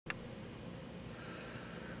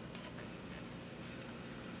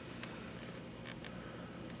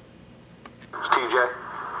TJ?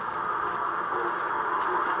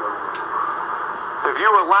 If you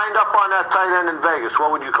were lined up on that tight end in Vegas,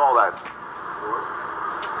 what would you call that?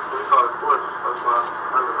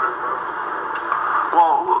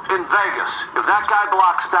 Well, in Vegas, if that guy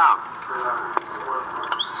blocks down,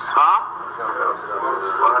 huh?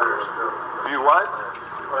 You what?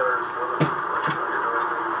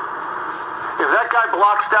 If that guy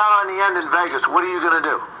blocks down on the end in Vegas, what are you going to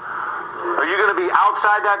do? Are you going to be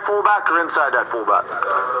outside that fullback or inside that fullback?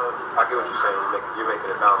 I get what you're saying. You're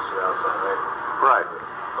making it bounce to the outside, right? Right.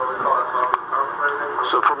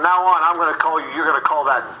 So from now on, I'm going to call you, you're going to call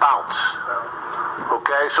that bounce.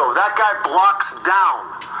 Okay? So if that guy blocks down,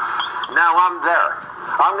 now I'm there.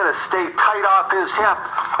 I'm going to stay tight off his hip,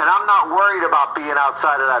 and I'm not worried about being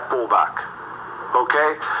outside of that fullback.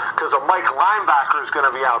 Okay? Because a Mike linebacker is going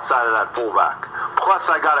to be outside of that fullback. Plus,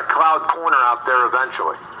 I got a cloud corner out there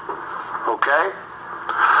eventually. Okay?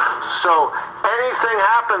 So anything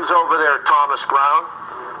happens over there, Thomas Brown,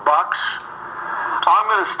 Bucks, I'm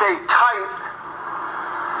going to stay tight,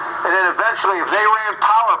 and then eventually if they ran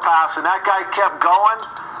power pass and that guy kept going,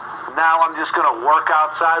 now I'm just going to work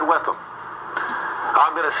outside with him.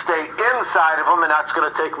 I'm going to stay inside of him, and that's going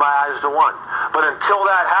to take my eyes to one. But until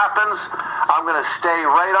that happens, I'm going to stay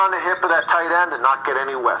right on the hip of that tight end and not get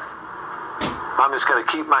any width. I'm just going to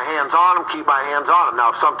keep my hands on him, keep my hands on him.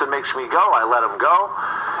 Now if something makes me go, I let him go,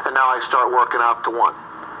 and now I start working out to one.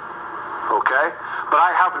 Okay? But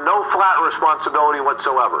I have no flat responsibility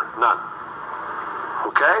whatsoever. None.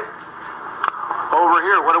 Okay? Over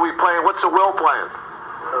here, what are we playing? What's the Will playing?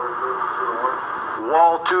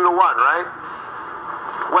 Wall 2-1, right?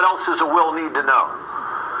 What else does a Will need to know?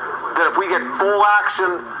 That if we get full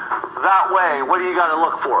action that way, what do you got to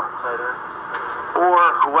look for? Or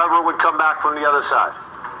whoever would come back from the other side.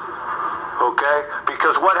 Okay?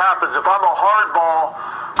 Because what happens if I'm a hard ball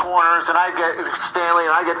corners and I get Stanley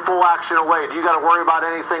and I get full action away, do you got to worry about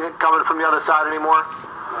anything coming from the other side anymore?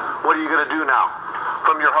 What are you going to do now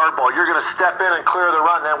from your hard ball? You're going to step in and clear the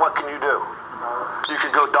run, then what can you do? You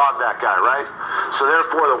can go dog that guy, right? So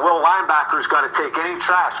therefore the Will linebacker's got to take any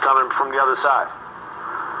trash coming from the other side.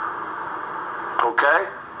 Okay?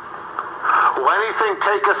 Will anything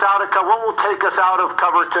take us out of cover? What will take us out of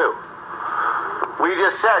cover 2? We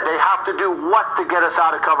just said they have to do what to get us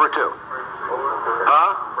out of cover 2?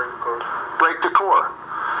 Huh? Break the core.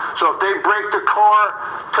 So if they break the core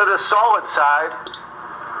to the solid side,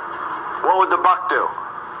 what would the Buck do?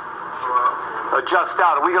 Adjust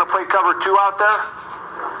out. Are we going to play cover 2 out there?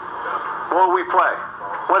 What would we play?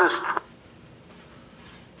 What is...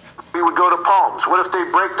 We would go to palms. What if they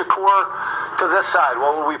break the core to this side?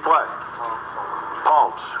 What would we play?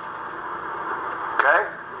 Palms. Okay?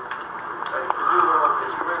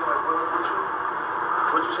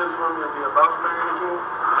 What you said for me to be a bounce back again?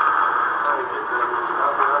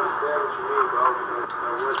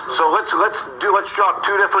 So let's drop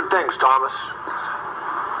 2 different things, Thomas.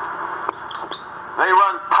 They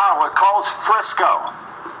run power. It calls Frisco.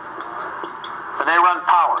 And they run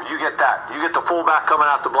power. You get that. You get the fullback coming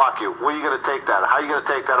out to block you. Where are you going to take that? How are you going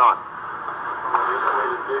to take that on?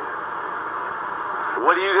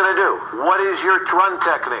 What are you going to do? What is your run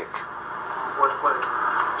technique?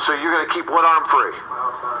 So you're going to keep what arm free?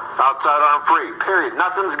 Outside arm free. Period.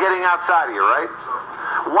 Nothing's getting outside of you, right?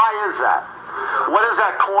 Why is that? What is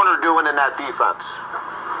that corner doing in that defense?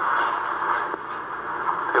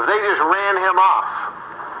 If they just ran him off,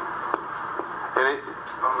 and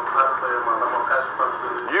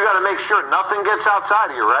you got to make sure nothing gets outside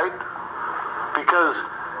of you, right? Because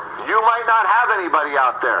you might not have anybody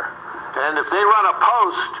out there. And if they run a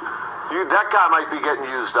post, that guy might be getting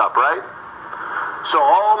used up, right? So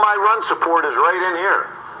all my run support is right in here.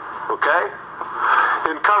 Okay?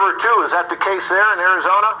 In cover 2, is that the case there in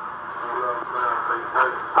Arizona?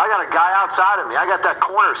 I got a guy outside of me. I got that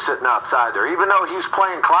corner sitting outside there. Even though he's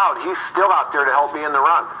playing cloud, he's still out there to help me in the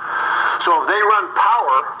run. So if they run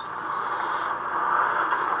power,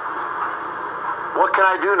 what can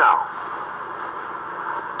I do now?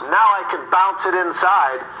 Now I can bounce it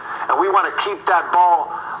inside, and we want to keep that ball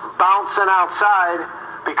bouncing outside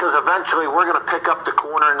because eventually we're going to pick up the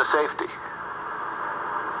corner and the safety.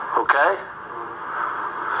 Okay?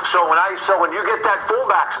 So when you get that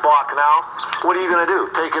fullback's block now, what are you going to do?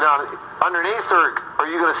 Take it on underneath, or are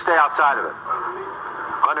you going to stay outside of it?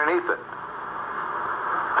 Underneath it.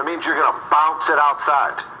 That means you're going to bounce it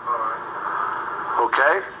outside.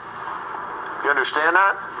 Okay? You understand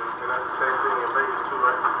that? And that's the same thing in Vegas too,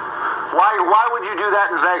 right? Why would you do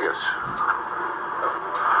that in Vegas?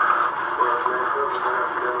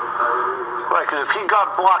 Right, because if he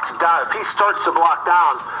blocks down, if he starts to block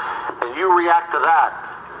down, and you react to that,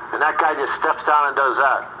 and that guy just steps down and does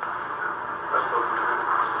that.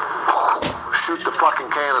 Shoot the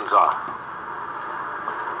fucking cannons off.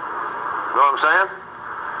 You know what I'm saying?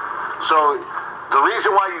 So the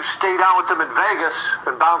reason why you stay down with them in Vegas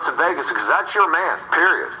and bounce in Vegas is because that's your man,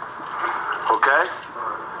 period. Okay?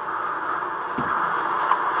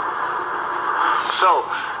 So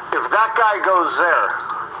if that guy goes there,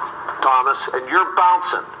 Thomas, and you're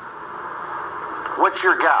bouncing, what's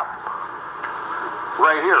your gap?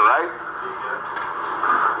 Right here, right?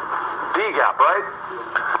 D gap, right?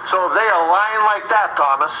 So if they align like that,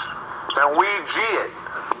 Thomas, and we G it,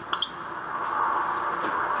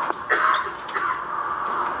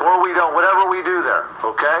 or we don't, whatever we do there,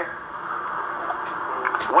 okay?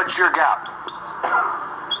 What's your gap?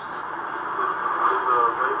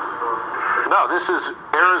 No, this is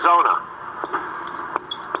Arizona.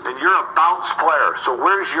 And you're a bounce player, so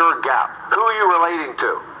where's your gap? Who are you relating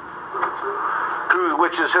to?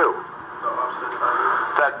 Which is who?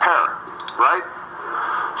 That pair, right?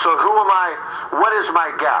 So who am I, what is my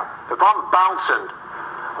gap? If I'm bouncing,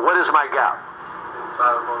 what is my gap?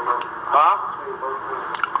 Huh?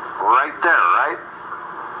 Right there, right?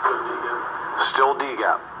 Still D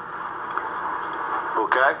gap.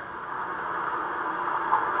 Okay?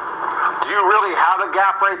 Do you really have a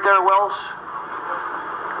gap right there, Wills?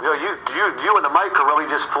 You know, you and the mic are really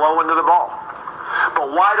just flowing to the ball.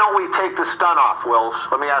 But why don't we take the stun off, Wills?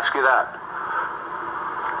 Let me ask you that.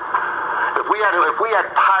 If we had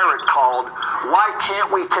pirate called, why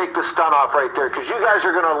can't we take the stun off right there? Because you guys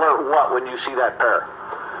are going to alert what when you see that pair?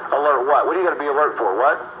 Alert what? What are you going to be alert for?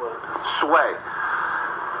 What? Sway.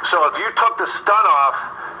 So if you took the stun off,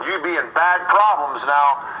 you'd be in bad problems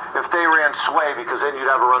now if they ran sway, because then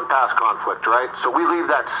you'd have a run-pass conflict, right? So we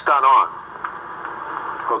leave that stun on.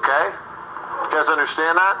 Okay? You guys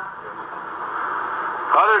understand that?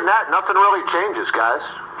 Other than that, nothing really changes, guys.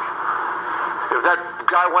 If that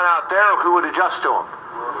guy went out there, who would adjust to him?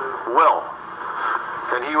 Will.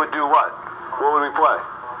 And he would do what? What would we play?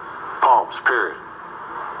 Palms, period.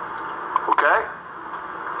 Okay?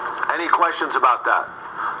 Any questions about that?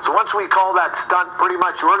 So once we call that stunt, pretty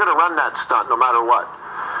much we're going to run that stunt no matter what.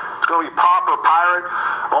 It's going to be pop or pirate.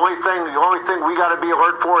 The only thing we got to be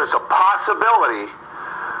alert for is a possibility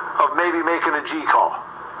of maybe making a G call.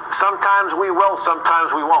 Sometimes we will,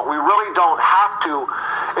 sometimes we won't. We really don't have to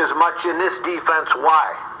as much in this defense.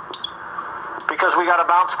 Why? Because we got a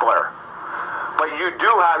bounce player. But you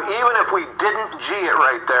do have, even if we didn't G it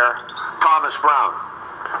right there, Thomas Brown,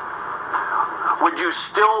 would you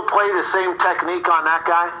still play the same technique on that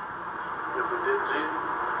guy? If we did G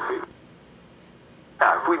it?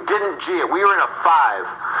 Yeah, if we didn't G it, we were in a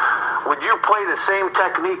 5. Would you play the same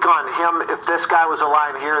technique on him if this guy was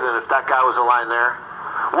aligned here than if that guy was aligned there?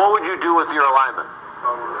 What would you do with your alignment?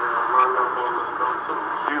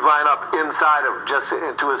 You'd line up inside of, just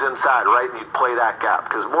into his inside, right? And you'd play that gap.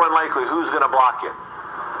 Because more than likely, who's going to block you?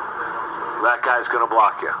 That guy's going to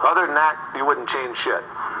block you. Other than that, you wouldn't change shit.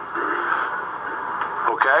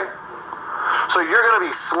 Okay? So you're going to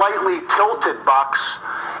be slightly tilted, Bucks,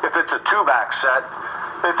 if it's a 2-back set.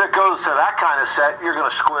 If it goes to that kind of set, you're going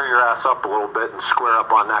to square your ass up a little bit and square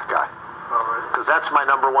up on that guy. Because that's my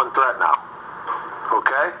number one threat now.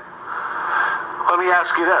 Okay? Let me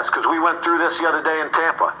ask you this, because we went through this the other day in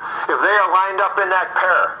Tampa. If they are lined up in that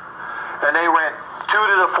pair, and they ran 2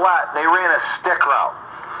 to the flat, and they ran a stick route,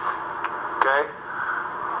 okay?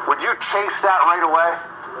 Would you chase that right away?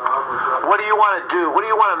 What do you want to do? What do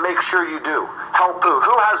you want to make sure you do? Help who?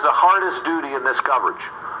 Who has the hardest duty in this coverage?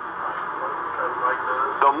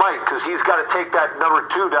 The Mike, because he's got to take that number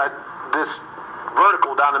 2, this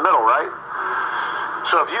vertical down the middle, right?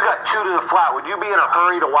 So if you got 2 to the flat, would you be in a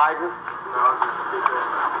hurry to widen?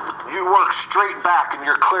 You work straight back and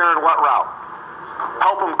you're clearing what route?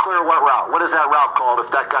 Help him clear what route? What is that route called if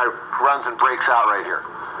that guy runs and breaks out right here?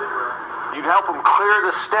 You'd help him clear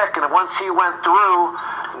the stick, and once he went through,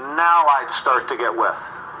 now I'd start to get with.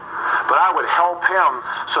 But I would help him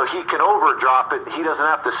so he can overdrop it. He doesn't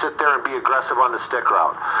have to sit there and be aggressive on the stick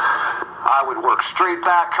route. I would work straight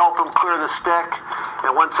back, help him clear the stick,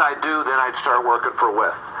 and once I do, then I'd start working for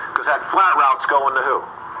width. Because that flat route's going to who?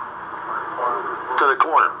 To the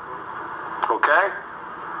corner. Okay?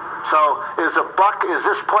 So is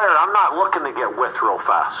this player, I'm not looking to get width real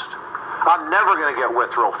fast. I'm never going to get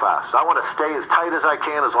width real fast. I want to stay as tight as I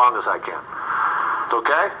can as long as I can.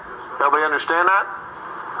 Okay? Everybody understand that?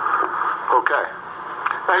 Okay.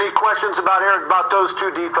 Any questions about those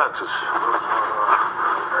 2 defenses?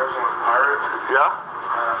 Yeah?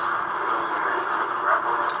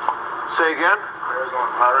 Say again?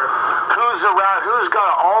 Who's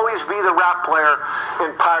going to always be the rap player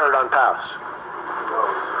in Pirate on pass?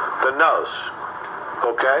 The nose.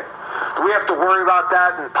 Okay? Do we have to worry about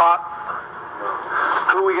that in pop?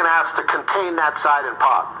 Who are we going to ask to contain that side in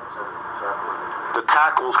pop? The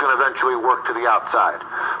tackle is going to eventually work to the outside.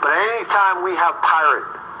 But anytime we have pirate,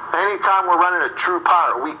 anytime we're running a true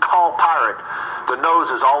pirate, we call pirate, the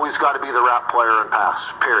nose has always got to be the wrap player and pass,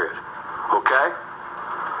 period. Okay?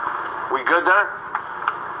 We good there?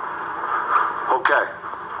 Okay.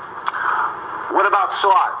 What about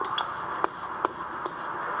slot?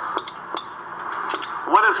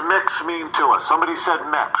 What does mix mean to us? Somebody said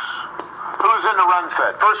mix. Who's in the run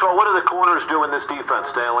fit? First of all, what do the corners do in this defense,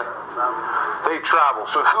 Stanley? They travel.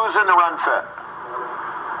 So who's in the run fit?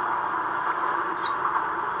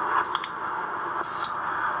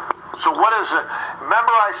 So what is it?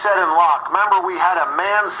 Remember I said in lock, remember we had a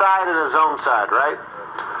man side and a zone side, right?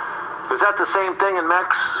 Is that the same thing in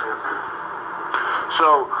mix?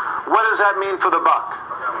 So what does that mean for the buck?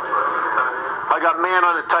 I got man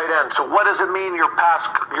on the tight end. So what does it mean your pass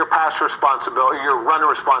responsibility, your run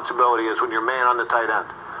responsibility is when you're man on the tight end?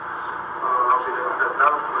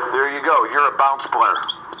 There you go. You're a bounce player.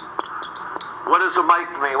 What does the mic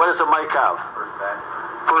mean? What does the mic have?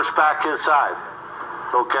 First back his side.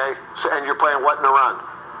 Okay. So, and you're playing what in the run?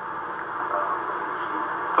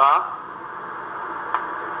 Huh?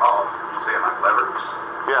 Oh, you're saying like levers?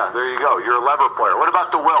 Yeah, there you go. You're a lever player. What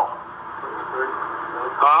about the will?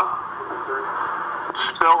 Huh?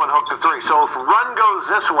 Spill and hook to three. So if run goes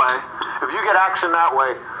this way, if you get action that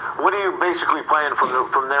way, what are you basically playing from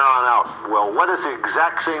there on out? Well, what is the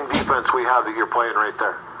exact same defense we have that you're playing right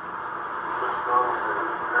there?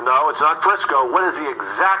 No, it's not Frisco. What is the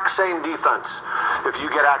exact same defense if you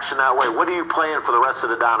get action that way? What are you playing for the rest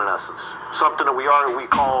of the down in essence? Something that we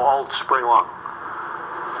call all spring long.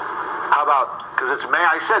 How about, because it's man,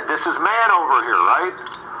 I said this is man over here, right?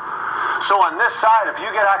 So on this side, if you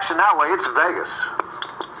get action that way, it's Vegas.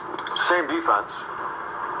 Same defense.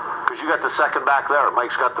 Because you got the second back there.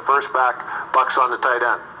 Mike's got the first back. Buck's on the tight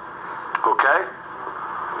end. Okay?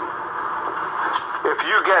 If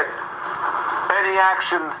you get any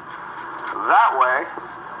action that way,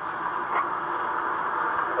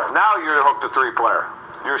 now you're the hook to three player.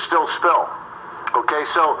 You're still spill. Okay,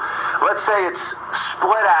 so let's say it's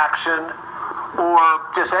split action or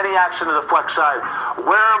just any action to the flex side.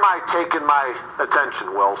 Where am I taking my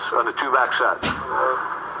attention, Wills, on the two-back set?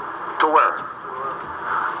 To where?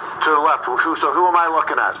 To the left. So who am I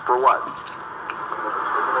looking at? For what?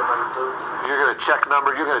 You're going to check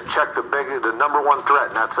number. You're going to check the number one threat,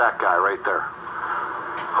 and that's that guy right there.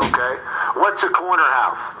 Okay? What's the corner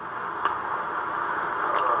have?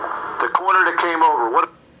 The corner that came over. What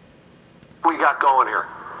we got going here?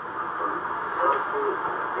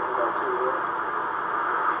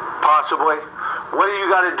 Possibly. What do you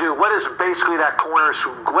got to do? What is basically that corner?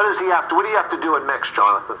 What does he have to? What do you have to do in mix,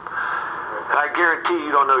 Jonathan? And I guarantee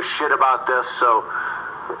you don't know shit about this, so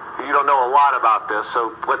you don't know a lot about this.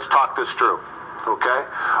 So let's talk this through. Okay?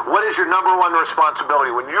 What is your number one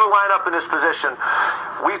responsibility when you line up in this position?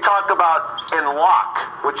 We talked about in lock,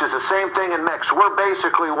 which is the same thing in mix. We're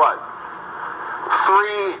basically what?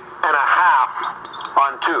 3.5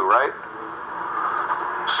 on 2, right?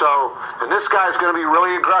 So, and this guy's going to be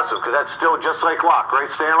really aggressive because that's still just like lock, right,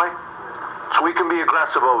 Stanley? So we can be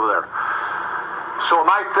aggressive over there. So am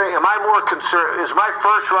I more concerned? Is my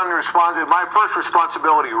first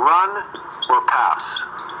responsibility run or pass?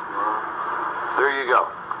 There you go.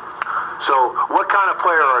 So what kind of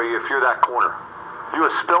player are you if you're that corner? You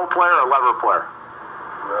a spill player or a lever player?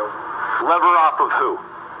 Lever off of who?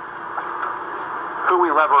 Who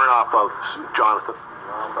we levering off of, Jonathan?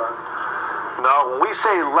 No, when we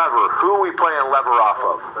say lever, who are we playing lever off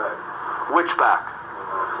of? Which back?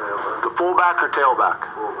 The fullback or tailback?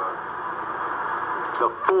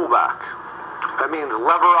 The fullback. That means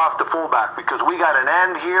lever off the fullback because we got an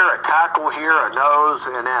end here, a tackle here, a nose,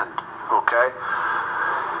 an end. Okay?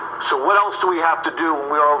 So what else do we have to do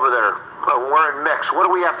when we're over there? When we're in mix, what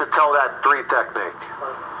do we have to tell that three technique?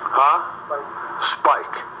 Huh?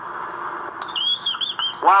 Spike.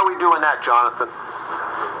 Why are we doing that, Jonathan?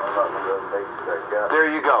 There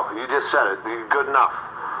you go. You just said it. You're good enough.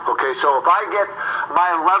 Okay, so if I get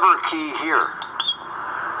my lever key here,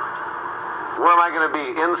 where am I going to be?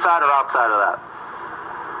 Inside or outside of that?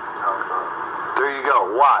 Outside. There you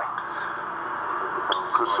go. Why?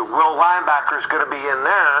 Because the will linebacker is going to be in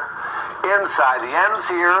there, inside. The end's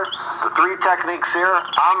here, the three techniques here.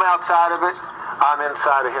 I'm outside of it. I'm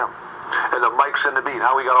inside of him. And the mic's in the B.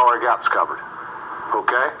 Now we got all our gaps covered.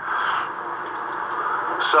 Okay?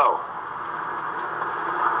 So,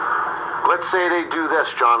 let's say they do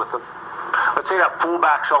this, Jonathan. Let's say that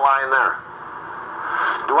fullback's a line there.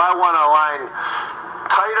 Do I want to align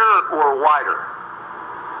tighter or wider?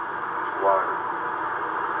 Wider.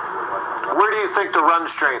 Where do you think the run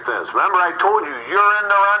strength is? Remember, I told you, you're in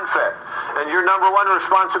the run fit, and your number one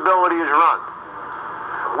responsibility is run.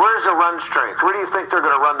 Where's the run strength? Where do you think they're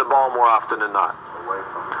going to run the ball more often than not?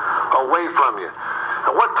 Away from you.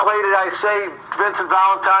 And what play did I say, Vincent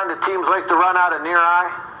Valentine, the teams like to run out of near eye?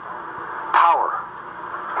 Power.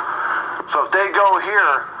 So if they go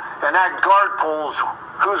here and that guard pulls,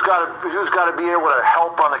 who's got to be able to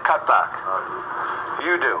help on the cutback?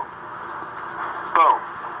 You do. Boom.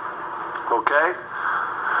 Okay?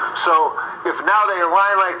 So if now they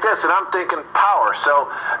align like this, and I'm thinking power. So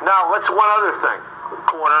now let's one other thing.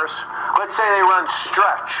 Corners. Let's say they run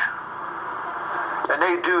stretch. And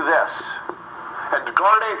they do this. And the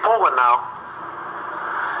guard ain't pulling now.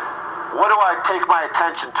 What do I take my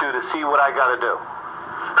attention to see what I got to do?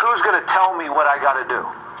 Who's going to tell me what I got to do?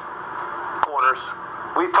 Corners.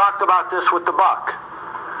 We talked about this with the buck.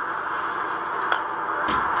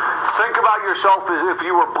 Think about yourself as if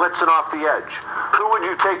you were blitzing off the edge. Who would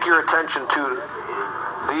you take your attention to?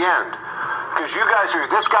 The end. Because you guys are,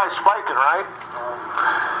 this guy's spiking, right?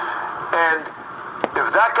 And if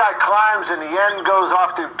that guy climbs and the end goes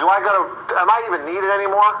off to, am I even needed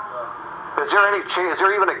anymore? Is there any chance, is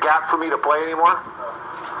there even a gap for me to play anymore?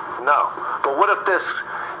 No. But what if this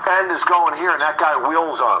end is going here and that guy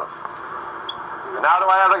wheels on him? Now do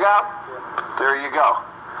I have a gap? There you go.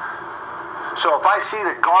 So if I see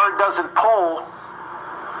the guard doesn't pull,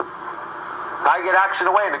 I get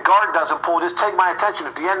action away and the guard doesn't pull, just take my attention.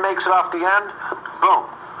 If the end makes it off the end, boom.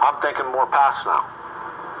 I'm thinking more pass now.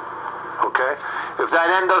 Okay? If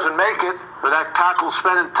that end doesn't make it, or that tackle's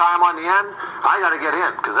spending time on the end, I got to get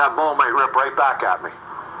in, because that ball might rip right back at me.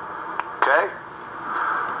 Okay?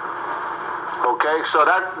 Okay, so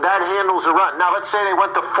that handles the run. Now, let's say they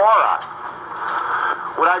went the far eye.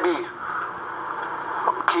 Would I be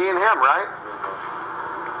keying him, right?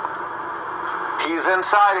 He's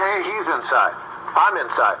inside, hey, he's inside. I'm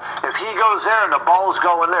inside. If he goes there and the ball's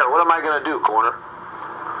going there, what am I going to do, corner?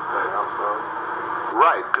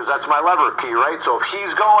 Right, because that's my lever key, right? So if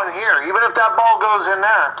he's going here, even if that ball goes in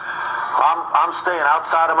there, I'm staying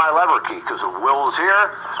outside of my lever key, because if Will's here,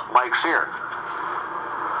 Mike's here.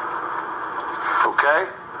 Okay?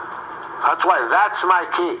 That's why that's my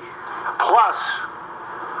key. Plus,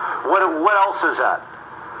 what else is that?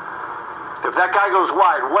 If that guy goes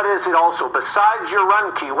wide, what is it also? Besides your run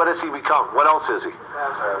key, what does he become? What else is he?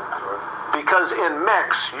 Because in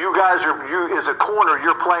mix, you guys are, as a corner,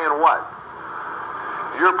 you're playing what?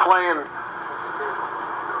 You're playing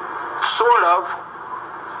sort of,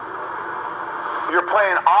 you're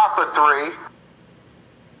playing off a three.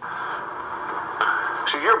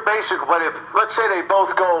 So you're basic, but if, let's say they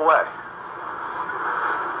both go away.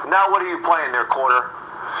 Now what are you playing there, corner?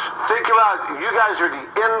 Think about, you guys are the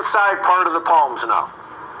inside part of the palms now.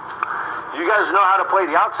 You guys know how to play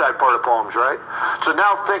the outside part of palms, right? So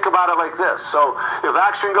now think about it like this. So if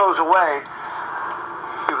action goes away,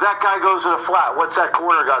 if that guy goes to the flat, what's that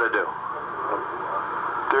corner got to do?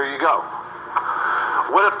 There you go.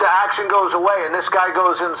 What if the action goes away and this guy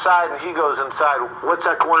goes inside and he goes inside? What's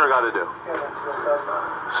that corner got to do?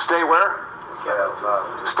 Stay where?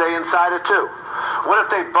 Stay inside it too. What if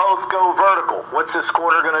they both go vertical? What's this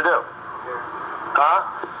corner going to do? Huh?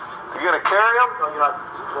 You going to carry him?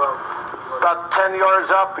 About 10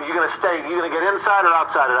 yards up. Are you going to stay? You going to get inside or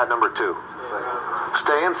outside of that number 2?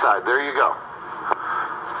 Stay inside. There you go.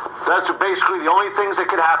 That's basically the only things that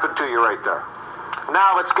could happen to you right there.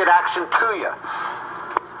 Now let's get action to you.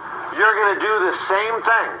 You're going to do the same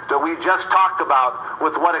thing that we just talked about,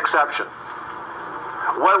 with what exception?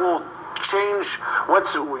 What will change?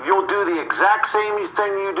 You'll do the exact same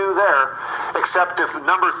thing you do there, except if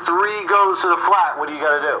number 3 goes to the flat, what do you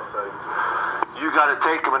got to do? You got to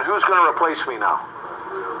take him. And who's going to replace me now?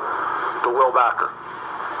 The Will backer.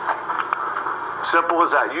 Simple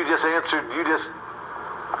as that. You just answered.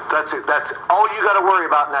 That's it. That's all you got to worry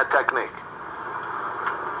about in that technique.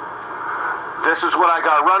 This is what I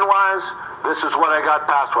got run-wise. This is what I got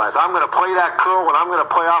pass-wise. I'm going to play that curl, and I'm going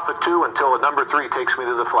to play off a 2 until a number 3 takes me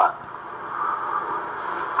to the flat.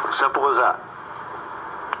 Simple as that.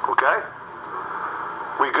 Okay?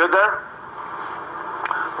 We good there?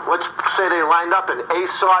 Let's say they lined up in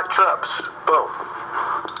A-slot trips. Boom.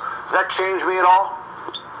 Does that change me at all?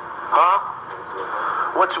 Huh?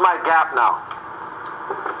 What's my gap now?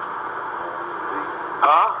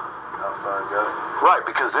 Huh? Outside gap. Right,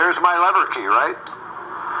 because there's my lever key, right?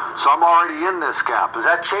 So I'm already in this gap. Does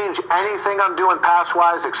that change anything I'm doing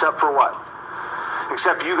pass-wise except for what?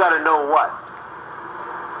 Except you got to know what?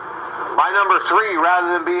 My number 3,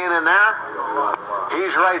 rather than being in there,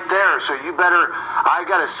 He's right there, so you better, I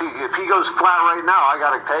got to see, if he goes flat right now, I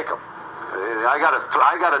got to take him. I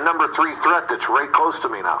got a number 3 threat that's right close to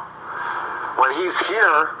me now. When he's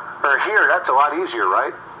here, or here, that's a lot easier,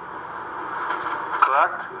 right?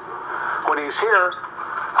 Correct? When he's here,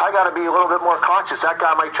 I got to be a little bit more cautious. That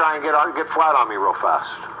guy might try and get flat on me real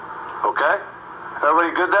fast. Okay?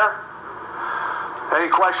 Everybody good there? Any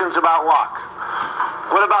questions about lock?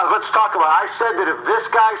 What about, let's talk about, I said that if this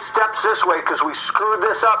guy steps this way, because we screwed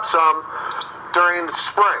this up some during the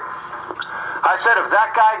spring. I said if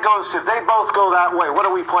that guy goes, if they both go that way, what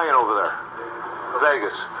are we playing over there?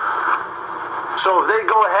 Vegas. So if they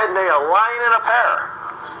go ahead and they align in a pair,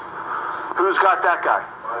 who's got that guy?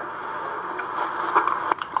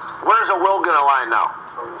 Where's the will going to line now?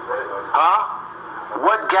 Huh?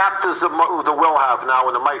 What gap does the will have now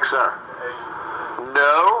when the mic's there?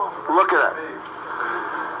 No. Look at it.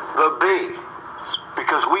 The B.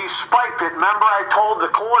 Because we spiked it. Remember I told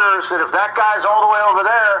the corners that if that guy's all the way over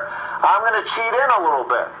there, I'm going to cheat in a little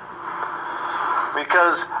bit.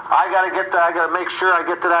 Because I got to make sure I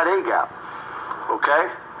get to that A gap. Okay?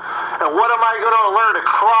 And what am I going to alert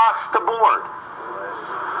across the board?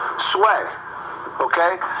 Sway.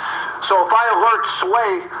 Okay? So if I alert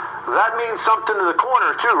sway, that means something to the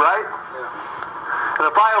corner too, right? And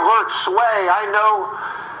if I alert sway, I know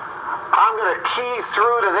I'm going to key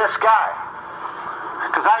through to this guy.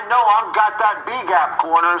 Because I know I've got that B gap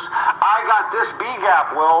corners. I got this B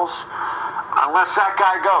gap wills, unless that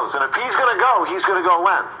guy goes. And if he's going to go, he's going to go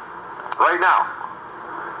when? Right now.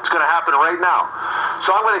 It's going to happen right now.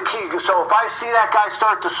 So I'm going to key. So if I see that guy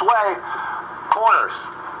start to sway, corners.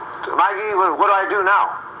 What do I do now?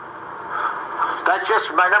 That's just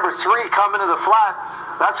my number 3 coming to the flat.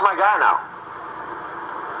 That's my guy now.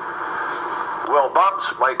 Will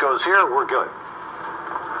bumps, Mike goes here, we're good.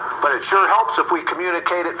 But it sure helps if we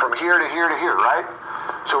communicate it from here to here to here, right?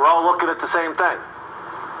 So we're all looking at the same thing.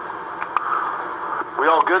 We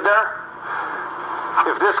all good there?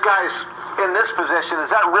 If this guy's in this position,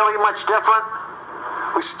 is that really much different?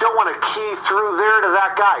 We still want to key through there to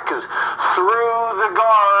that guy, because through the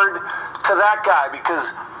guard to that guy,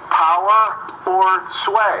 because power or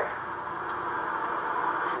sway.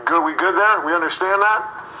 Good, we good there? We understand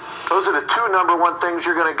that? Those are the 2 number 1 things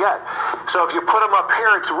you're going to get. So if you put him up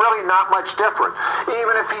here, it's really not much different.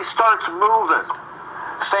 Even if he starts moving,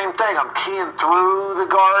 same thing. I'm keying through the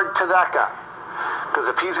guard to that guy. Because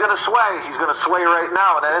if he's going to sway right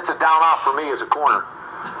now, and then it's a down off for me as a corner.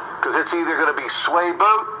 Because it's either going to be sway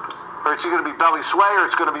boot, or it's either going to be belly sway, or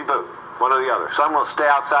it's going to be boot. One or the other. So I'm going to stay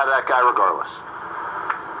outside of that guy regardless.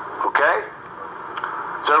 Okay?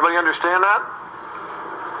 Does everybody understand that?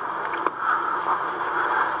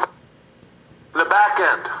 The back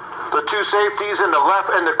end, the 2 safeties in the left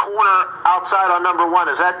and the corner outside on number 1,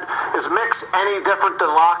 is mix any different than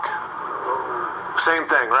lock? Same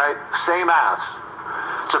thing, right? Same as.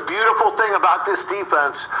 It's a beautiful thing about this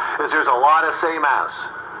defense is there's a lot of same as.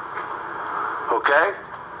 Okay?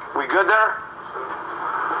 We good there?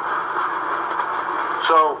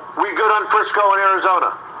 So we good on Frisco and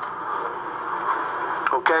Arizona.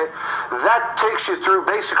 Okay? That takes you through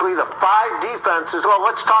basically the 5 defenses. Well,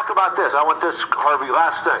 let's talk about this. I want this, Harvey,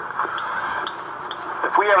 last thing.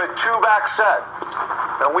 If we have a 2-back set,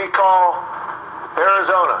 and we call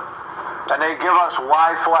Arizona, and they give us Y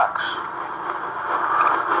flex,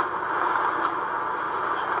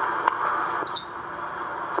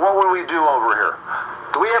 what would we do over here?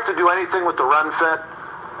 Do we have to do anything with the run fit?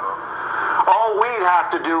 All we'd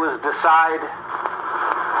have to do is decide,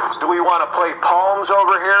 do we want to play palms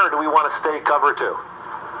over here, or do we want to stay cover 2?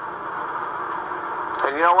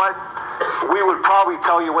 And you know what? We would probably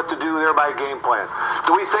tell you what to do there by game plan.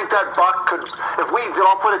 Do we think that Buck could,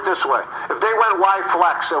 I'll put it this way, if they went Y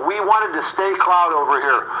flex and we wanted to stay cloud over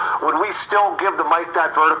here, would we still give the mic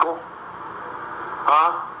that vertical?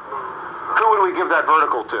 Huh? Who would we give that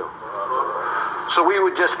vertical to? So we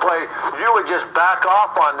would just play, you would just back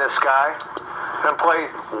off on this guy and play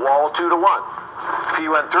wall 2 to 1. If he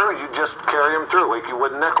went through, you'd just carry him through like you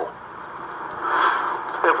would nickel.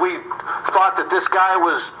 If we thought that this guy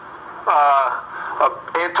was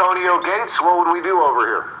Antonio Gates, what would we do over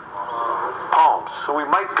here? Palms. So we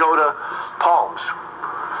might go to palms.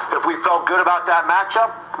 If we felt good about that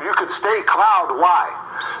matchup, you could stay cloud. Why?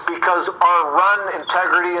 Because our run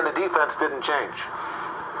integrity in the defense didn't change.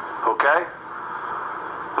 Okay?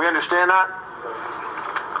 We understand that?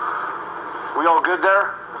 We all good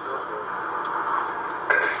there?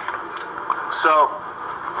 So,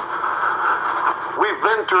 we've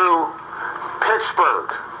been through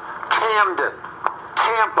Pittsburgh, Camden,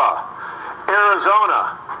 Tampa,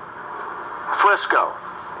 Arizona, Frisco.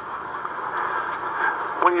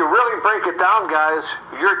 when you really break it down, guys,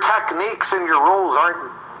 your techniques and your rules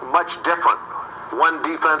aren't much different one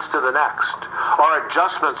defense to the next. Our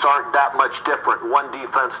adjustments aren't that much different one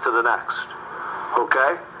defense to the next.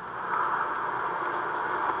 Okay?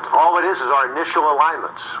 All it is our initial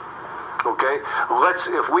alignments. Okay?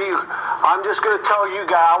 I'm just going to tell you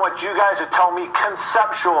guys, I want you guys to tell me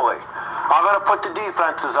conceptually. I'm going to put the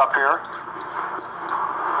defenses up here.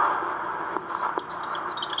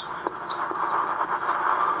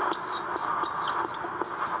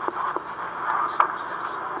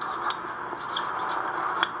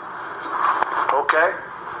 Okay?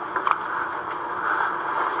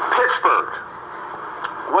 Pittsburgh.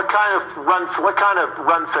 What kind of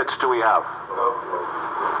run fits do we have?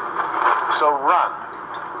 So run.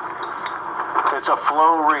 It's a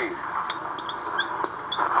flow read.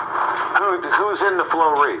 Who's in the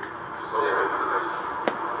flow read?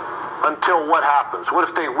 Until what happens? What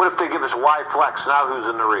if they give us Y flex? Now who's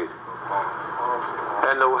in the read?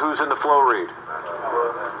 And who's in the flow read?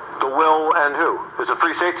 The will and who? Is the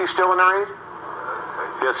free safety still in the read?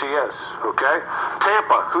 Yes, he is. Okay.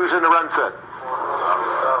 Tampa, who's in the run fit?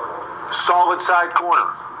 Solid side corner.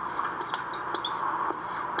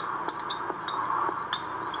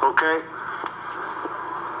 Okay.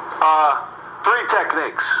 Three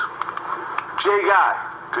techniques. J guy,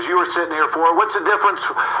 because you were sitting here for it. What's the difference?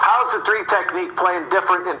 How's the three technique playing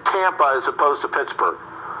different in Tampa as opposed to Pittsburgh?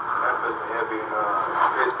 Tampa's heavy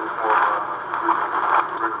and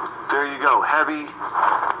There you go, heavy.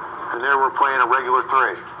 And there we're playing a regular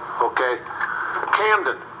three. Okay.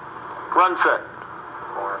 Camden, run fit.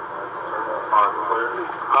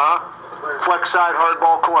 Huh? Flex side, hard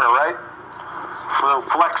ball corner, right? So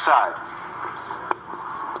flex side.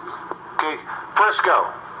 Okay. Frisco.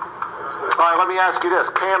 All right, let me ask you this.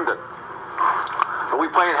 Camden. Are we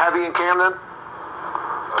playing heavy in Camden?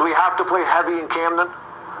 Do we have to play heavy in Camden?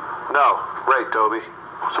 No. Right, Toby.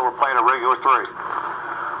 So we're playing a regular three.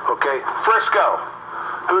 Okay. Frisco.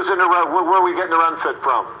 Who's in the run? Where are we getting the run fit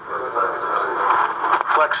from?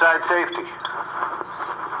 Flex side safety.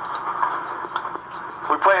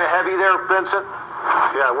 We playing a heavy there, Vincent?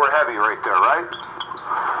 Yeah, we're heavy right there, right?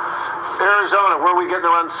 Arizona, where are we getting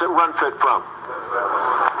the run fit from?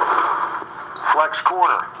 Flex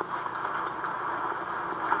corner.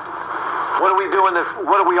 What are we doing?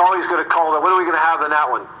 What are we always going to call that? What are we going to have in that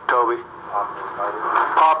one, Toby?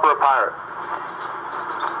 Pauper or pirate.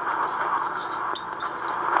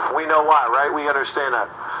 We know why, right? We understand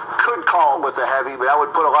that. Could call it with a heavy, but that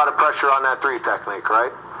would put a lot of pressure on that three technique,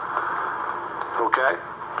 right? Okay?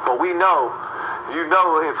 But we know,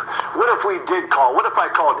 what if we did call, what if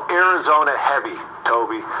I called Arizona heavy,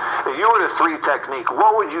 Toby? If you were the three technique,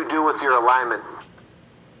 what would you do with your alignment?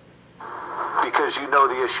 Because you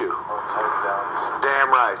know the issue.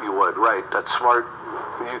 Damn right you would, right? That's smart,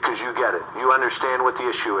 because you get it. You understand what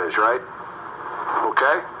the issue is, right?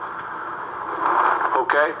 Okay?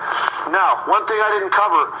 Okay? Now, one thing I didn't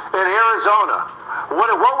cover, in Arizona,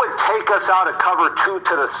 what would take us out of cover 2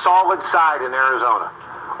 to the solid side in Arizona?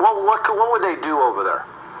 What would they do over there?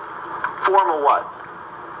 Form of what?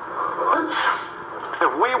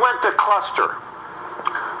 If we went to cluster,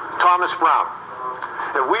 Thomas Brown,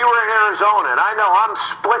 if we were in Arizona, and I know I'm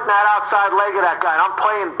splitting that outside leg of that guy, and I'm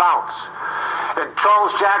playing bounce, and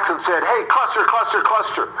Charles Jackson said, hey, cluster, cluster,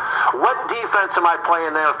 cluster. What defense am I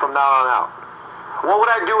playing there from now on out? What would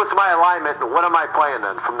I do with my alignment, and what am I playing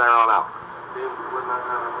then from there on out?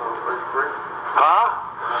 Huh?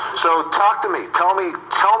 So talk to me. Tell me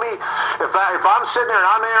if I'm sitting there and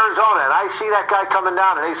I'm in Arizona and I see that guy coming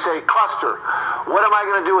down and they say cluster, what am I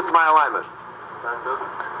going to do with my alignment?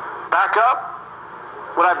 Back up?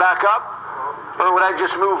 Would I back up? Or would I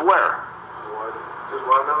just move where?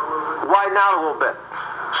 Widen out a little bit.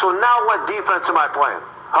 So now what defense am I playing?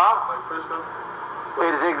 Huh?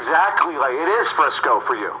 It is exactly like it is Frisco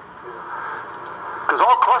for you. Because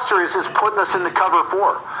all cluster is putting us into cover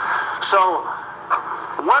 4. So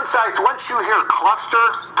once you hear cluster,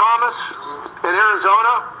 Thomas, in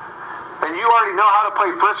Arizona, and you already know how to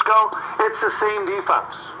play Frisco, it's the same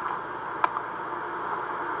defense.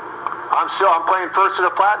 I'm playing first to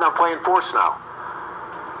the flat, and I'm playing force now.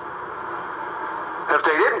 If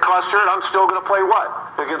they didn't cluster it, I'm still going to play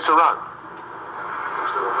what? Against the run.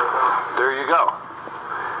 There you go.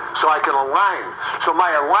 So I can align. So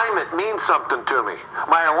my alignment means something to me.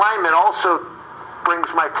 My alignment also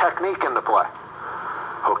brings my technique into play.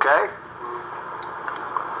 Okay?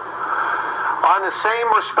 On the same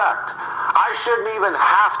respect, I shouldn't even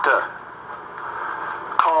have to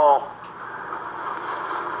call.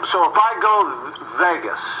 So if I go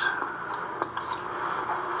Vegas,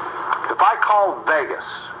 if I call Vegas,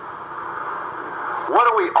 What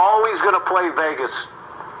are we always going to play Vegas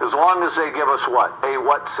as long as they give us what? A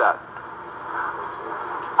what set?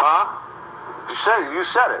 Huh? You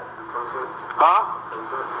said it. Huh?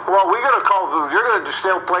 Well, you're going to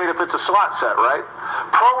still play it if it's a slot set, right?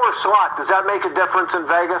 Pro or slot, does that make a difference in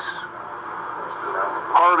Vegas?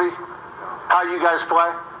 Harvey? How you guys play?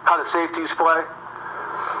 How the safeties play?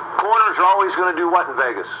 Corners are always going to do what in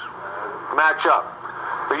Vegas? Match up.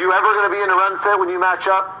 Are you ever going to be in the run fit when you match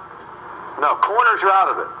up? No, corners are out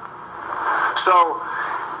of it. So,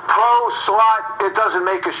 pro, slot, it doesn't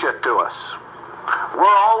make a shit to us.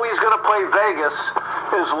 We're always going to play Vegas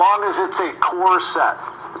as long as it's a core set.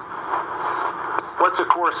 What's a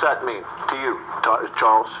core set mean to you,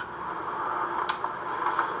 Charles?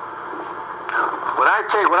 When I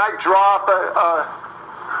draw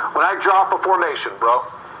up a formation, bro,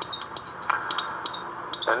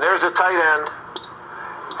 and there's a tight end,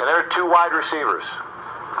 and there are two wide receivers,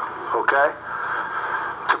 okay?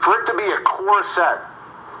 For it to be a core set,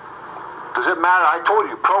 does it matter? I told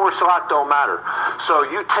you, pro or slot don't matter. So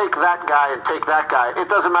you take that guy and take that guy. It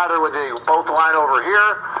doesn't matter whether they both line over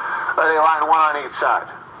here or they line one on each side.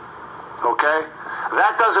 Okay?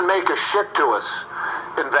 That doesn't make a shit to us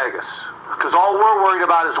in Vegas. Because all we're worried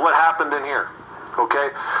about is what happened in here. Okay?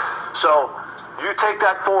 So you take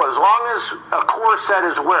that forward. As long as a core set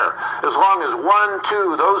is where? As long as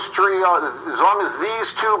 1, 2, those three, as long as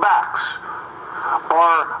these two backs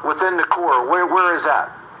are within the core, where is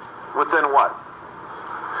that? Within what?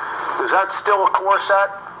 Is that still a core set?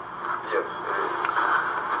 Yes,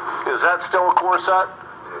 it is. Is that still a core set?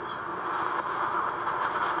 Yes.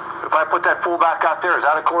 If I put that fullback out there, is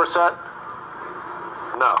that a core set?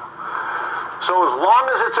 No. So as long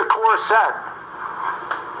as it's a core set,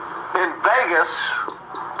 in Vegas,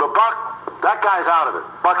 the Buck, that guy's out of it.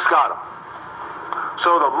 Buck's got him.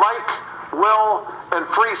 So the Mike, Will, and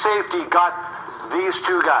free safety got these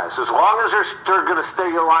two guys, as long as they're going to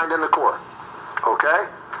stay aligned in the core. Okay?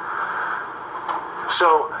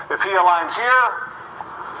 So, if he aligns here,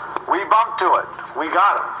 we bump to it. We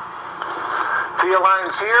got him. If he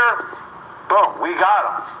aligns here, boom, we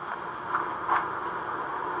got him.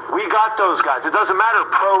 We got those guys. It doesn't matter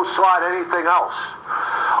pro, slot, anything else.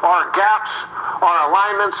 Our gaps, our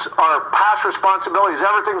alignments, our pass responsibilities,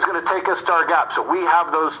 everything's going to take us to our gaps. So we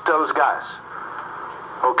have those guys.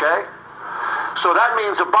 Okay? So that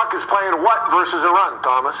means a Buck is playing what versus a run,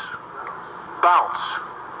 Thomas? Bounce.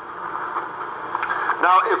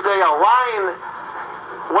 Now, if they align,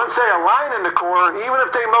 once they align in the core, even if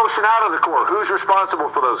they motion out of the core, who's responsible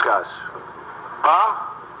for those guys? Huh?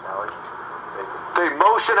 They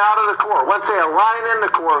motion out of the core. Once they align in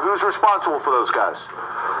the core, who's responsible for those guys?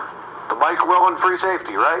 The Mike, Will, and free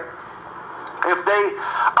safety, right? If they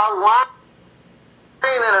align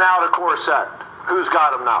in and out of core set, who's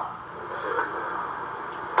got them now?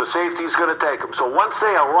 The safety's going to take them. So once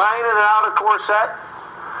they align in and out of core set,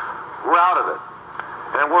 we're out of it.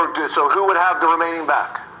 And so who would have the remaining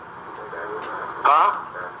back? Huh?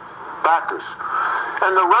 Backers.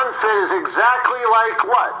 And the run fit is exactly like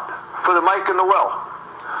what? For the Mike and the Will.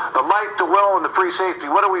 The Mike, the Will, and the free safety.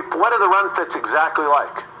 What are the run fits exactly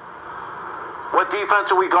like? What defense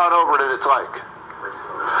have we gone over that it's like?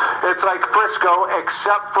 It's like Frisco,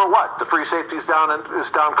 except for what? The free safety is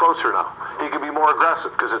down closer now. He can be more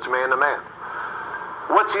aggressive because it's man-to-man.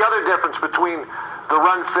 What's the other difference between the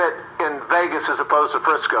run fit in Vegas as opposed to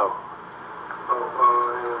Frisco? In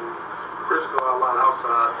Frisco, I line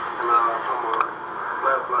outside, and I'm a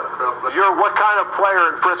left. You're what kind of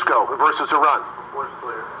player in Frisco versus a run? Force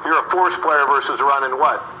player. You're a force player versus a run in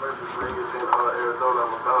what? Versus Vegas in Arizona,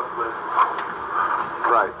 I'm a bounce player.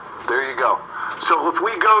 Right. There you go. So if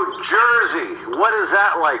we go Jersey, what is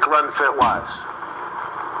that like run fit wise?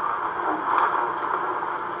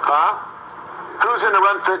 Huh? Who's in the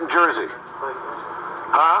run fit in Jersey?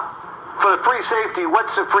 Huh? For the free safety,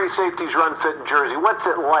 what's the free safety's run fit in Jersey? What's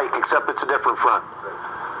it like except it's a different front?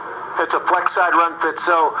 It's a flex side run fit,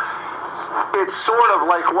 so it's sort of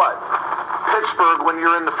like what? Pittsburgh when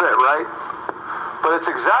you're in the fit, right? But it's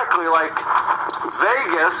exactly like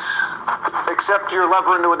Vegas, except you're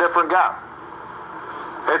levering to a different gap.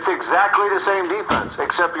 It's exactly the same defense,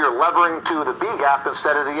 except you're levering to the B gap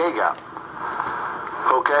instead of the A gap.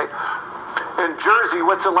 Okay? In Jersey,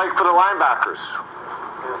 what's it like for the linebackers?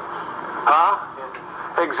 Huh?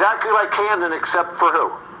 Exactly like Camden, except for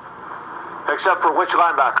who? Except for which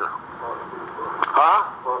linebacker? Huh?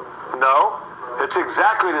 No. It's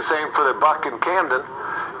exactly the same for the Buck in Camden.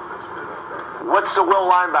 What's the Will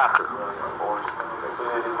linebacker?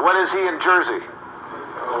 What is he in Jersey?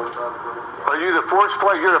 Are you the force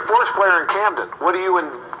player? You're the force player in Camden. What are you in?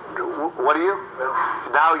 What are you?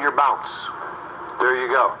 Now you're bounce. There you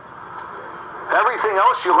go. Everything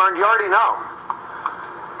else you learned, you already know.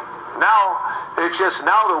 Now, it's just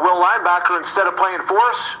now the will linebacker, instead of playing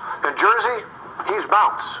force in Jersey, he's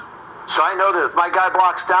bounce. So I know that if my guy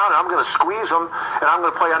blocks down, I'm going to squeeze him, and I'm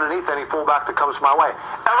going to play underneath any fullback that comes my way.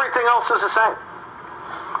 Everything else is the same.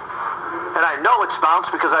 And I know it's bounce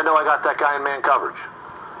because I know I got that guy in man coverage.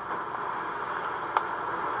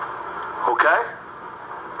 Okay?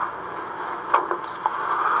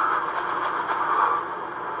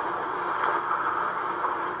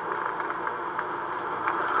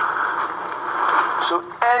 So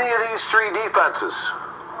any of these three defenses,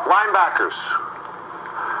 linebackers,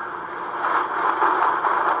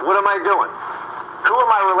 what am I doing? Who am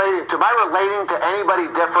I relating to? Am I relating to anybody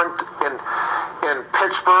different in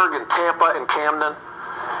Pittsburgh and Tampa and Camden?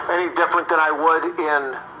 Any different than I would in?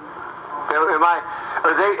 Am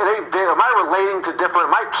I relating to different?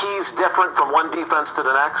 Are my keys different from one defense to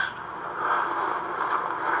the next?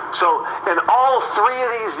 So in all three of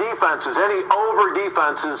these defenses, any over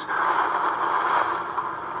defenses,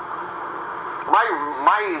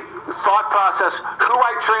 my thought process, who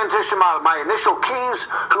I transition my initial keys,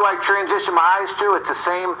 who I transition my eyes to, it's the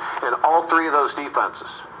same in all three of those defenses.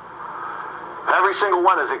 Every single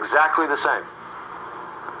one is exactly the same.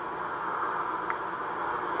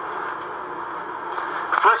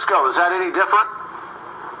 Frisco, is that any different?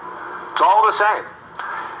 It's all the same.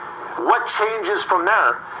 What changes from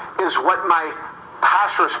there is what my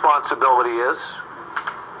pass responsibility is.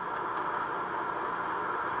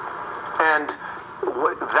 And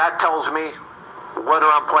that tells me whether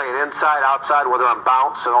I'm playing inside, outside, whether I'm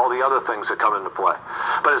bounce, and all the other things that come into play.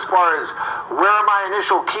 But as far as where my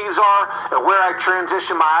initial keys are and where I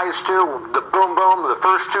transition my eyes to, the boom, boom, the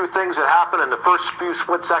first two things that happen in the first few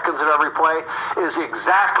split seconds of every play is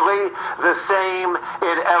exactly the same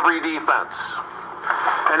in every defense.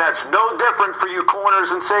 And that's no different for you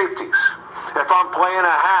corners and safeties. If I'm playing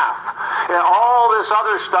a half, and all this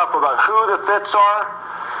other stuff about who the fits are,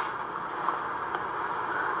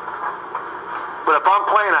 but if I'm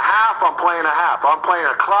playing a half, I'm playing a half. I'm playing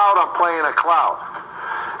a cloud, I'm playing a cloud.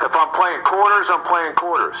 If I'm playing quarters, I'm playing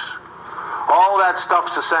quarters. All that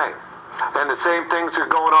stuff's the same. And the same things are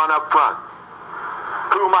going on up front.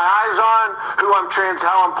 Who my eyes on,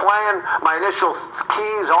 how I'm playing, my initial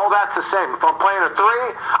keys, all that's the same. If I'm playing a three,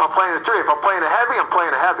 I'm playing a three. If I'm playing a heavy, I'm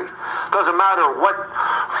playing a heavy. Doesn't matter what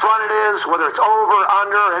front it is, whether it's over,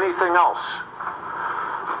 under, anything else.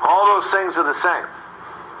 All those things are the same.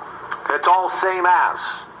 It's all same as.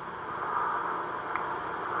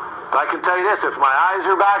 But I can tell you this, if my eyes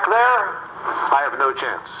are back there, I have no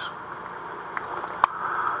chance.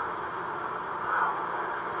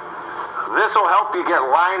 This will help you get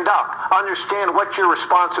lined up. Understand what your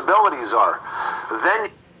responsibilities are.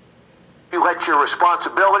 Then you let your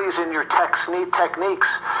responsibilities and your techniques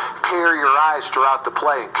carry your eyes throughout the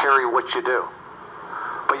play and carry what you do.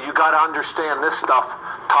 But you got to understand this stuff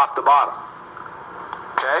top to bottom.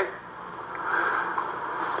 Okay?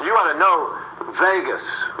 You got to know Vegas.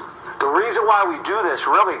 The reason why we do this,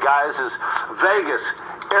 really, guys, is Vegas,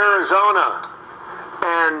 Arizona,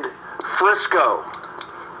 and Frisco.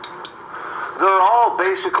 They're all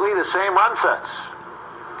basically the same run fits.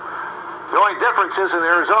 The only difference is in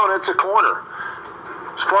Arizona, it's a corner.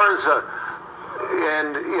 As far as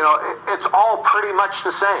it's all pretty much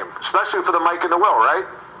the same, especially for the Mike and the Will, right?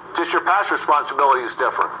 Just your pass responsibility is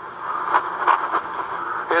different.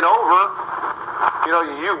 And over,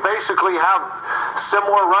 you basically have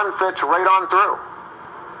similar run fits right on through.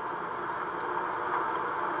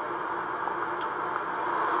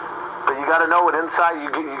 But you got to know it inside. You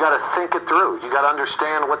got to think it through. You got to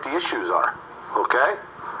understand what the issues are. Okay?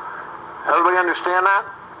 Everybody understand that?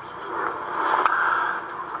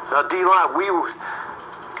 Now, D-line,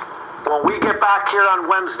 when we get back here on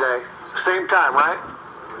Wednesday, same time, right?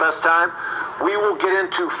 Best time. We will get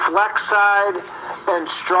into flex side and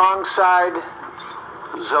strong side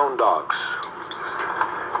zone dogs.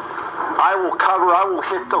 I will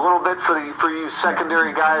hit a little bit for you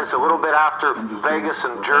secondary guys, a little bit after Vegas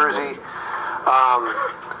and Jersey,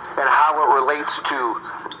 and how it relates to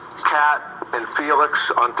Cat and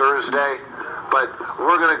Felix on Thursday. But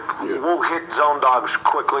we'll hit zone dogs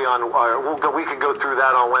quickly on. We can go through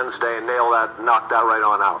that on Wednesday and knock that right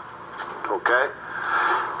on out. Okay?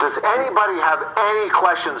 Does anybody have any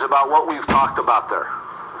questions about what we've talked about there?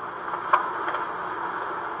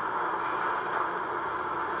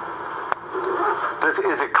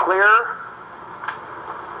 Is it clear?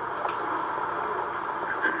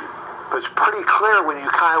 It's pretty clear when you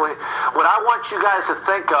what I want you guys to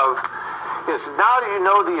think of is now you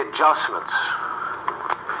know the adjustments.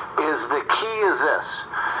 The key is this.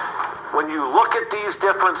 when you look at these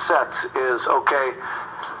different sets is, okay,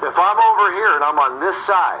 if I'm over here and I'm on this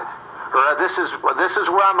side, or this is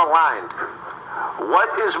where I'm aligned, what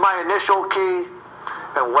is my initial key,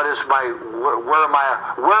 and what is where are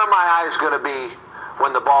my eyes going to be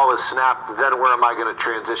when the ball is snapped? Then where am I going to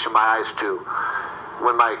transition my eyes to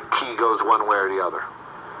when my key goes one way or the other?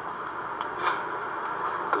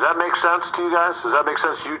 Does that make sense to you guys? Does that make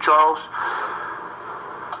sense to you, Charles?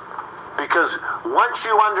 Because once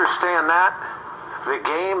you understand that, the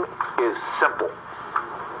game is simple.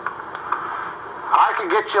 I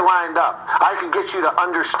can get you lined up. I can get you to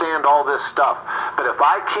understand all this stuff. But if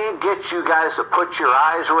I can't get you guys to put your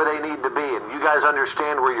eyes where they need to be, and you guys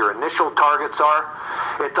understand where your initial targets are,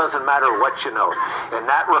 it doesn't matter what you know. And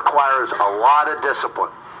that requires a lot of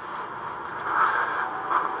discipline.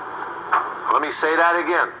 Let me say that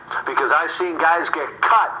again, because I've seen guys get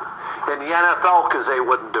cut in the NFL because they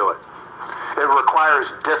wouldn't do it. It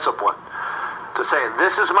requires discipline to say,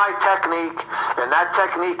 this is my technique, and that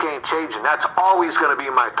technique ain't changing. That's always going to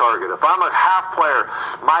be my target. If I'm a half player,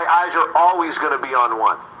 my eyes are always going to be on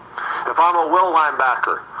one. If I'm a will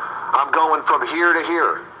linebacker, I'm going from here to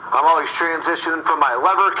here. I'm always transitioning from my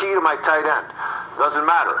lever key to my tight end. Doesn't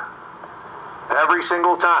matter. Every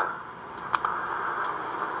single time.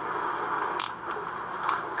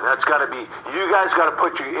 And that's got to be, you guys got to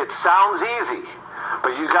put your, it sounds easy,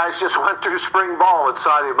 but you guys just went through spring ball and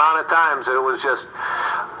saw the amount of times that it was just,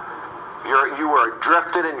 you were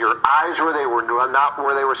drifted and your eyes were not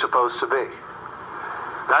where they were supposed to be.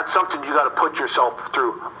 That's something you got to put yourself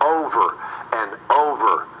through over and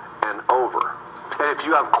over and over. And if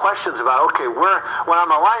you have questions about, okay, when I'm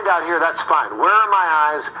aligned out here, that's fine. Where are my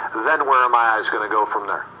eyes? Then where are my eyes going to go from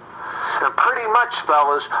there? And pretty much,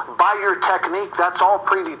 fellas, by your technique, that's all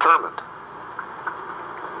predetermined.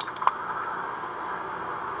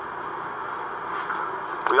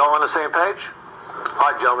 We all on the same page?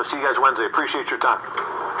 All right, gentlemen. See you guys Wednesday. Appreciate your time.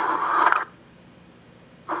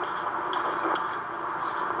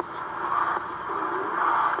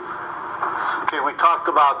 Okay, we talked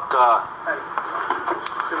about...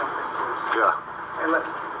 yeah. Hey,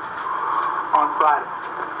 listen. On Friday,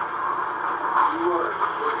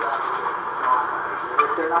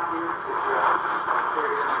 if they're not here, it's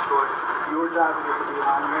your job is to be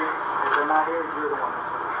on here. If they're not here, you're the one that's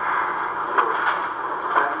here.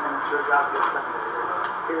 And it's your job to get sent there.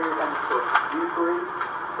 Period. End of story. You three,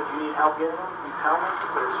 if you need help getting them, you tell me.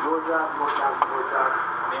 But it's your job, your job, your job.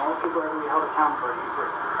 And the only people that are going to be held accountable are you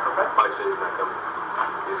three. Okay? Mike said he's not coming.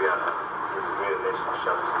 He's got his immunization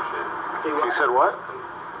shot or some shit. He said what? Some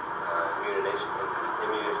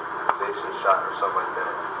immunization shot or something like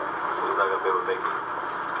that. So he's not going to be able to make it.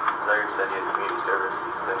 Zaire said he had community service.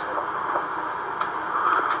 He's thinking.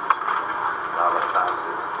 Not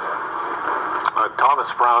like Thomas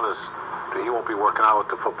Brown he won't be working out with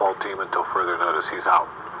the football team until further notice. He's out.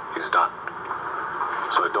 He's done.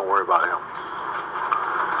 So don't worry about him.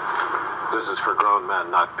 This is for grown men,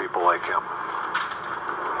 not people like him.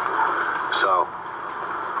 So,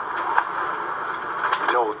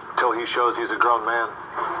 till he shows he's a grown man,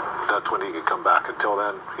 that's when he can come back. Until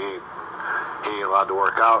then, he ain't allowed to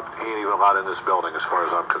work out. He ain't even allowed in this building as far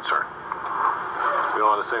as I'm concerned. We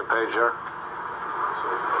all on the same page here?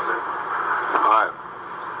 All right.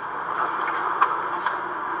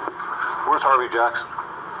 Where's Harvey Jackson? I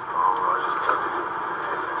just texted you.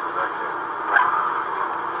 Back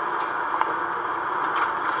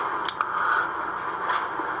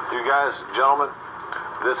You there. guys, gentlemen,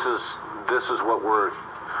 this is what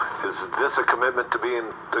is this a commitment to being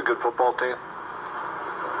a good football team?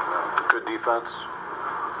 Good defense?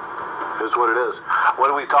 Is what it is. What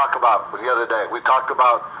did we talk about the other day? We talked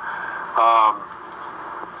about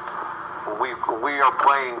we are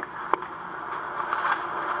playing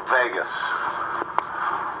Vegas.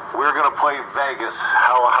 We're going to play Vegas.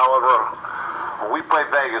 However, when we play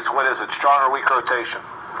Vegas, what is it? Strong or weak rotation?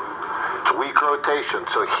 It's weak rotation.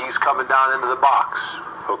 So he's coming down into the box.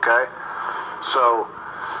 Okay? So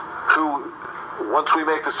once we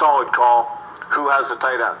make the solid call, who has the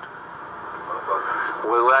tight end?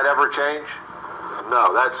 Will that ever change?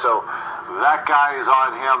 No. That guy is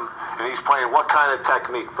on him, and he's playing what kind of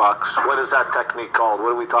technique, Bucks? What is that technique called?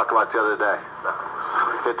 What did we talk about the other day?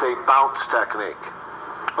 It's a bounce technique,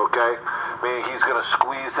 okay? Meaning he's going to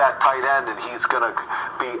squeeze that tight end and he's going to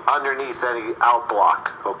be underneath any out block,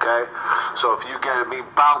 okay? So if you get me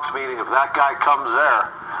bounce, meaning if that guy comes there,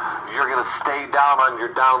 you're going to stay down on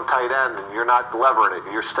your down tight end and you're not levering it.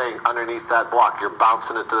 You're staying underneath that block. You're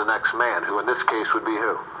bouncing it to the next man, who in this case would be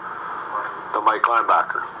who? The Mike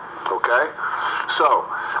linebacker, okay? So,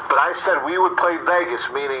 but I said we would play Vegas,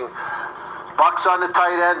 meaning Buck's on the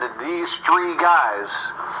tight end, and these three guys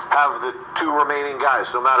have the two remaining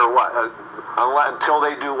guys, no matter what, until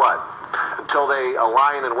they do what? Until they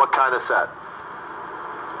align in what kind of set?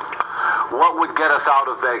 What would get us out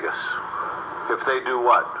of Vegas if they do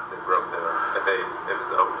what? They broke if it's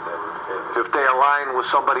the open set. If they align with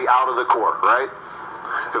somebody out of the core, right?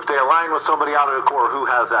 If they align with somebody out of the core, who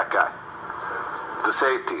has that guy? The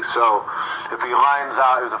safety. So if he lines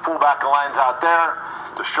out, if the fullback aligns out there,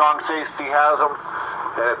 the strong safety has him,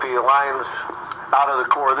 and if he aligns out of the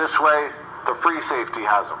core this way, the free safety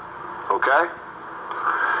has him. Okay?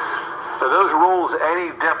 Are those rules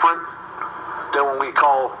any different than when we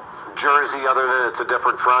call jersey, other than it's a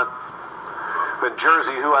different front? But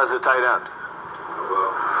jersey, who has a tight end?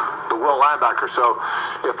 The will linebacker. So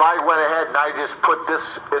if I went ahead and I just put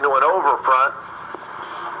this into an over front,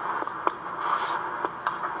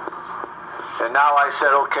 and now I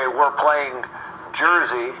said, okay, we're playing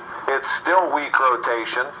jersey, it's still weak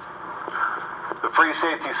rotation. The free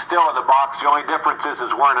safety's still in the box. The only difference is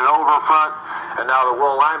we're in an over front, and now the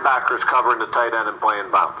will linebacker's covering the tight end and playing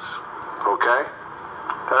bounce. Okay?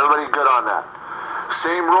 Everybody good on that?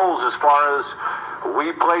 Same rules as far as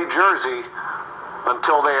we play jersey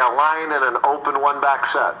until they align in an open one-back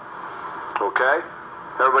set. Okay?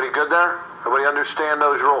 Everybody good there? Everybody understand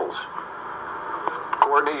those rules?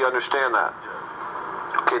 Courtney, you understand that?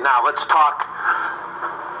 Okay, now let's talk.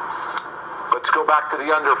 Let's go back to the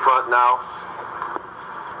underfront now.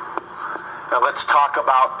 And let's talk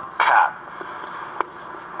about cat.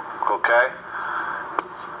 Okay?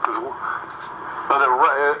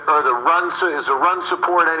 Is the run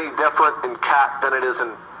support any different in cat than it is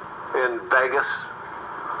in Vegas?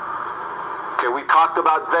 Okay, we talked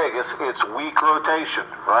about Vegas. It's weak rotation,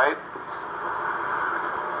 right?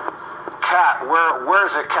 Cat,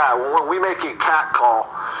 where's a cat? When we make a cat call,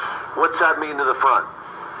 what's that mean to the front?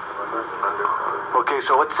 Okay,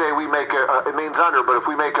 so let's say we make it means under, but if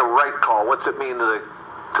we make a right call, what's it mean to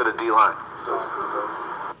the D line?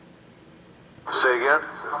 Say again?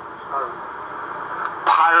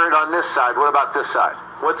 Pirate on this side. What about this side?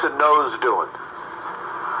 What's the nose doing?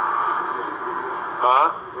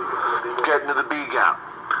 Huh? Getting to the B gap.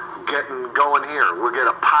 Going here. We'll get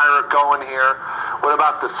a pirate going here. What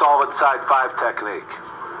about the solid side 5 technique?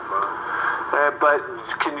 But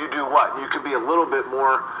can you do what? You can be a little bit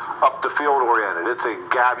more up the field oriented. It's a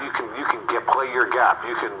gap. You can play your gap.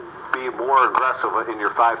 You can be more aggressive in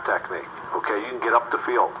your 5 technique. Okay, you can get up the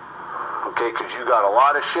field. Okay, because you got a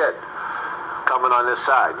lot of shit coming on this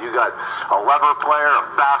side. You got a lever player, a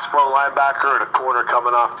fast flow linebacker, and a corner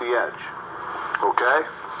coming off the edge. Okay?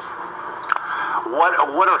 What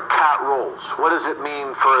are cat rolls? What does it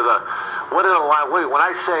mean for when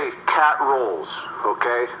I say cat rolls,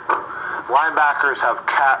 okay? Linebackers have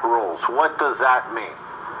cat rolls. What does that mean?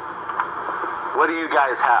 What do you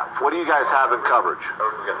guys have? What do you guys have in coverage?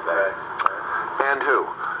 And who?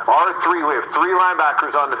 We have 3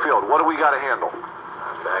 linebackers on the field. What do we got to handle?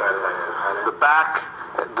 The back,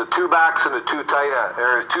 the 2 backs and the 2 tight end. There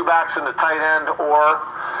are 2 backs and the tight end, or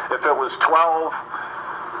if it was 12,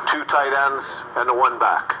 2 tight ends and the 1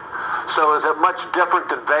 back. So is it much different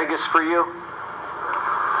than Vegas for you?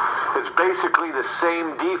 It's basically the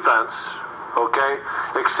same defense, okay?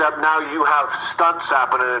 Except now you have stunts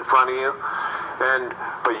happening in front of you,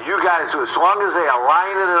 but you guys, as long as they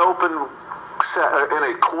align in an open set, in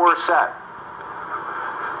a core set,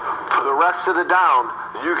 for the rest of the down,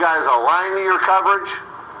 you guys align to your coverage,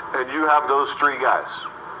 and you have those 3 guys.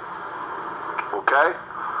 Okay?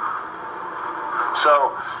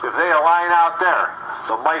 So, if they align out there,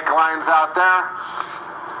 the Mike lines out there,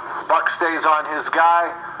 Buck stays on his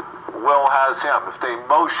guy, Will has him. If they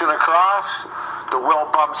motion across, the Will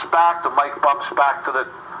bumps back, the Mike bumps back to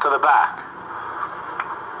the back.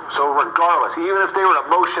 So regardless, even if they were to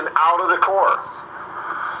motion out of the core,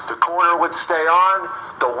 the corner would stay on,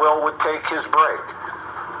 the Will would take his break.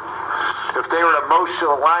 If they were to motion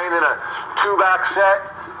a line in a 2-back set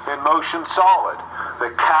in motion solid, the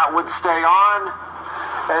cat would stay on,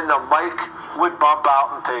 and the Mike would bump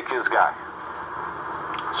out and take his guy.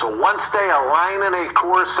 So once they align in a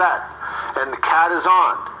core set and the cat is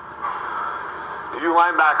on, you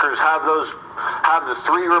linebackers have the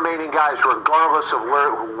 3 remaining guys regardless of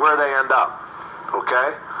where they end up.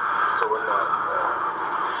 Okay? So we're not,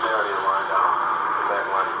 they already lined out the back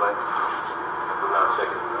line play. We're not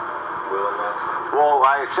checking Will and that. Well,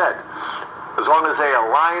 like I said, as long as they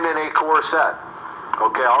align in a core set.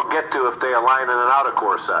 Okay, I'll get to if they align in an out of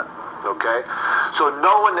core set. Okay? So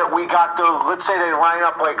knowing that we got those, let's say they line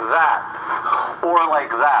up like that or like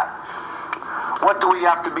that. What do we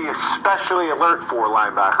have to be especially alert for,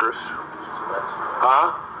 linebackers?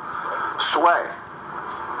 Huh? sway.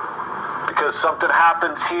 Because something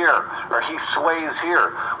happens here, or he sways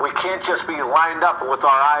here. We can't just be lined up with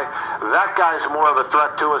our eye. That guy's more of a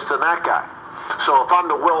threat to us than that guy. So if I'm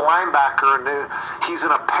the will linebacker and he's in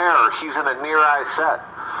a pair, he's in a near eye set,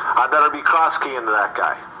 I better be cross keying to that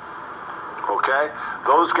guy. Okay?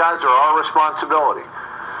 Those guys are our responsibility.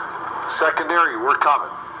 Secondary, we're coming.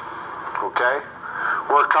 Okay?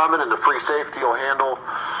 We're coming, and the free safety will handle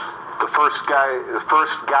the first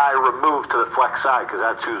guy removed to the flex side, because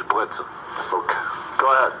that's who's blitzing. Okay. Go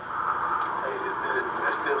ahead. Hey,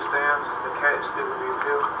 that still stands? The catch still will be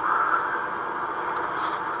appealed?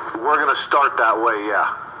 We're going to start that way, yeah.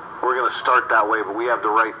 We're going to start that way, but we have the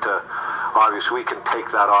right to, obviously, we can take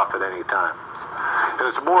that off at any time. And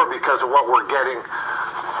it's more because of what we're getting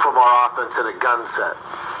from our offense in a gun set,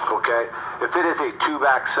 okay? If it is a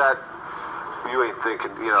two-back set, you ain't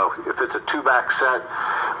thinking, you know, if it's a two-back set,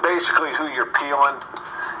 basically who you're peeling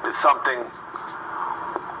is something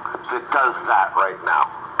that does that right now.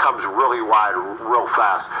 Comes really wide, real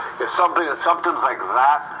fast. If something's like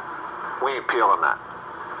that, we ain't peeling that.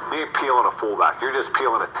 We ain't peeling a fullback. You're just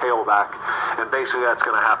peeling a tailback, and basically that's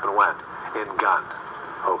going to happen when? In gun.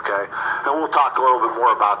 Okay? And we'll talk a little bit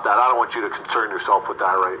more about that. I don't want you to concern yourself with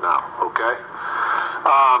that right now. Okay?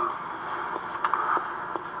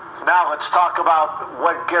 Now let's talk about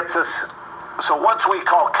what gets us. So once we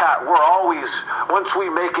call cat, once we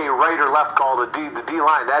make a right or left call to the D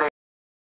line, that